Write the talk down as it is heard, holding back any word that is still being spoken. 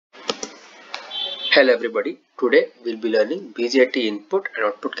Hello everybody, today we'll be learning BJT input and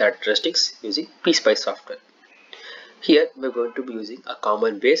output characteristics using Pspice software. Here we're going to be using a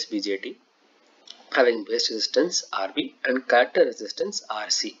common base BJT having base resistance RB and character resistance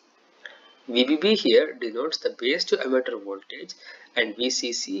RC. VBB here denotes the base to emitter voltage and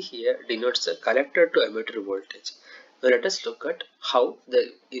VCC here denotes the collector to emitter voltage. Now let us look at how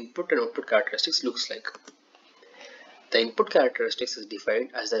the input and output characteristics looks like. The input characteristics is defined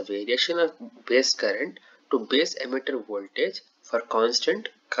as the variation of base current to base emitter voltage for constant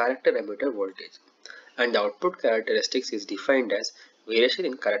collector emitter voltage, and the output characteristics is defined as variation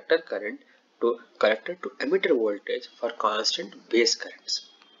in collector current to collector to emitter voltage for constant base currents.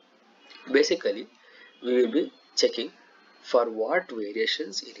 Basically, we will be checking for what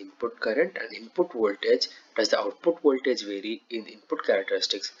variations in input current and input voltage does the output voltage vary in input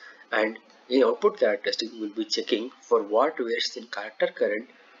characteristics, and in output characteristics we will be checking for what variations in collector current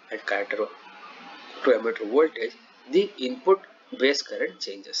and collector to emitter voltage the input base current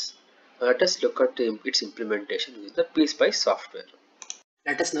changes. Now let us look at its implementation with the Pspice software.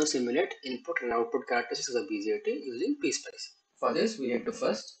 Let us now simulate input and output characteristics of the BJT using Pspice. For this, we need to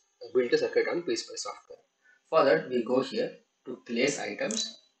first build a circuit on Pspice software. For that, we go here to place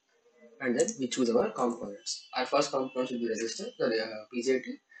items and then we choose our components. Our first component will be resistor, the BJT,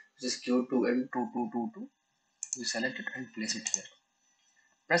 which is Q2N2222. We select it and place it here.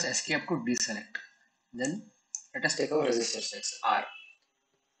 Press escape to deselect. Then let us take our resistor sets R.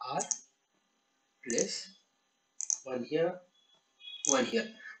 Place one here, one here.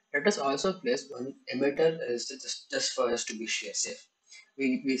 Let us also place one emitter resistor just for us to be safe.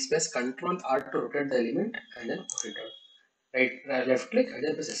 We press Ctrl R to rotate the element and then put it out. Left click and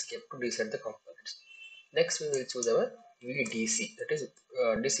then press escape to reset the components. Next we will choose our VDC, that is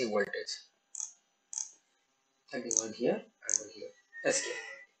DC voltage. Again one here and one here. Escape.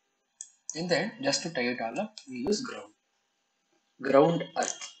 In the end, just to tie it all up, we use ground. Ground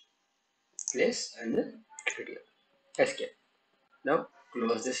earth. Place and then put it here. Escape. Now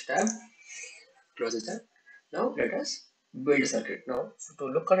close this tab. Close this tab. Now let us build circuit. Now to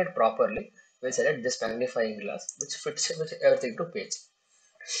look at it properly, we'll select this magnifying glass which fits with everything to page.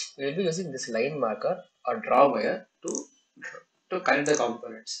 We will be using this line marker or draw wire to connect the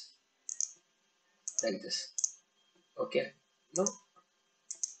components like this. Okay. Now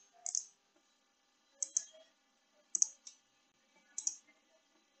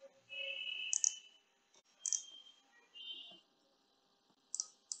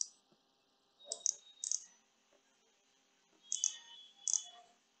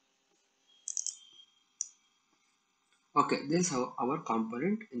okay, this is how our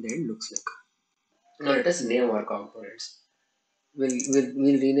component in the end looks like. Now let us name our components. We'll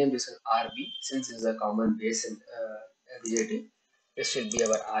rename this one RB since this is a common base in BJT. This will be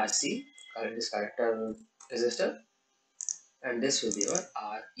our RC, current is character resistor, and this will be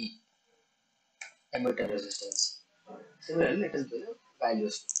our RE, emitter resistance. Similarly, let us give the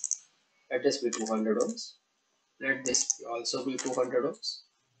values. Let this be 200 ohms. Let this also be 200 ohms,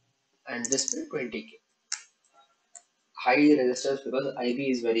 and this be 20k. High resistors because IB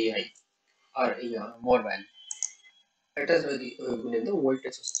is very high, or more value. Let us name the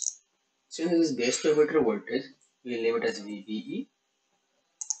voltage sources. Since this is base to emitter voltage, we will name it as VBE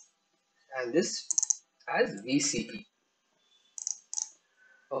and this as VCE.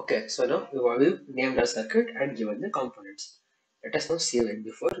 Okay, so now we have named our circuit and given the components. Let us now save it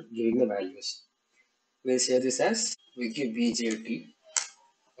before giving the values. We'll save this as we give BJT.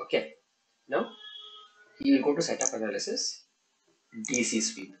 Okay, now you will go to setup analysis, DC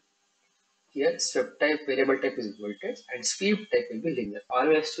sweep. Here sweep type, variable type is voltage and sweep type will be linear.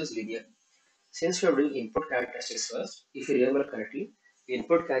 Always choose linear. Since we are doing input characteristics first, if you remember correctly,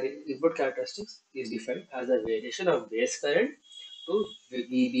 input characteristics is defined as the variation of base current to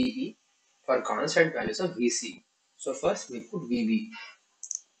VBE for constant values of VC. So first we put VB.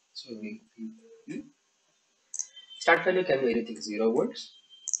 So VB. Start value can be anything 0 volts,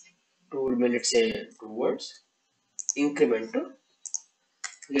 2 let's say 2 volts, increment to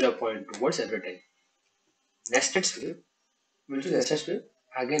 0.2 volts every time. Nested sweep, we'll do nested sweep,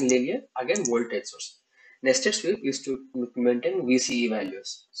 again linear, again voltage source. Nested sweep is to maintain VCE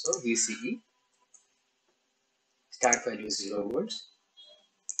values. So VCE, start value is 0 volts,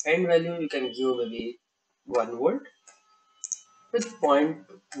 end value you can give maybe 1 volt with 0.1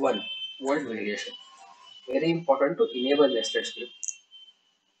 volt variation. Very important to enable nested sweep.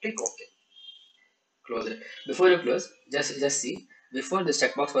 Click OK. Close it. Before you close, just see, before this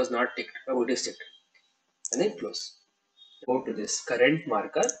checkbox was not ticked, now it is ticked. And then close. Go to this current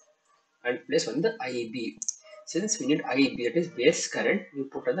marker and place on the IB. Since we need IB, that is base current, we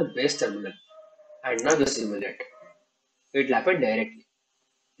put on the base terminal. and now you simulate. It will happen directly.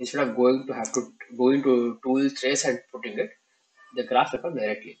 Instead of going to have to go into tool trace and putting it, the graph will come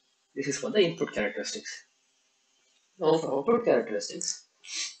directly. This is for the input characteristics. Now for output characteristics,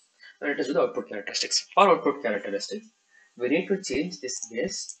 let us do the output characteristics. For output characteristics, we need to change this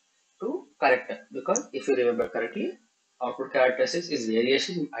base to character, because if you remember correctly, output characteristics is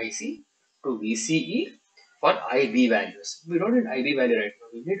variation in IC to VCE for IB values. We don't need IB value right now.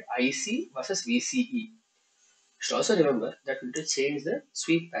 We need IC versus VCE. You should also remember that we need to change the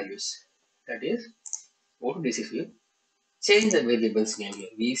sweep values. That is, go to DC sweep, change the variable's name here,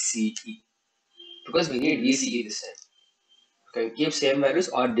 VCE, because we need VCE this time. You can keep same values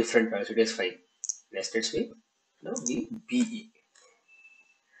or different values, it is fine. Nested sweep, now VBE,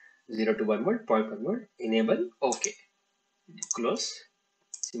 0 to 1 volt, 0.1 volt, enable, OK, close,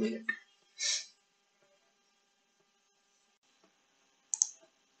 simulate.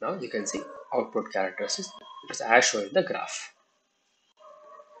 Now you can see output characteristics, it is as shown in the graph.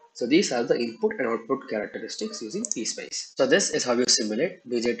 So these are the input and output characteristics using Pspice. So this is how you simulate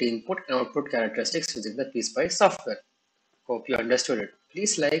BJT input and output characteristics using the Pspice software. Hope you understood it.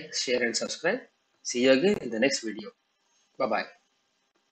 Please like, share and subscribe. See you again in the next video. Bye bye.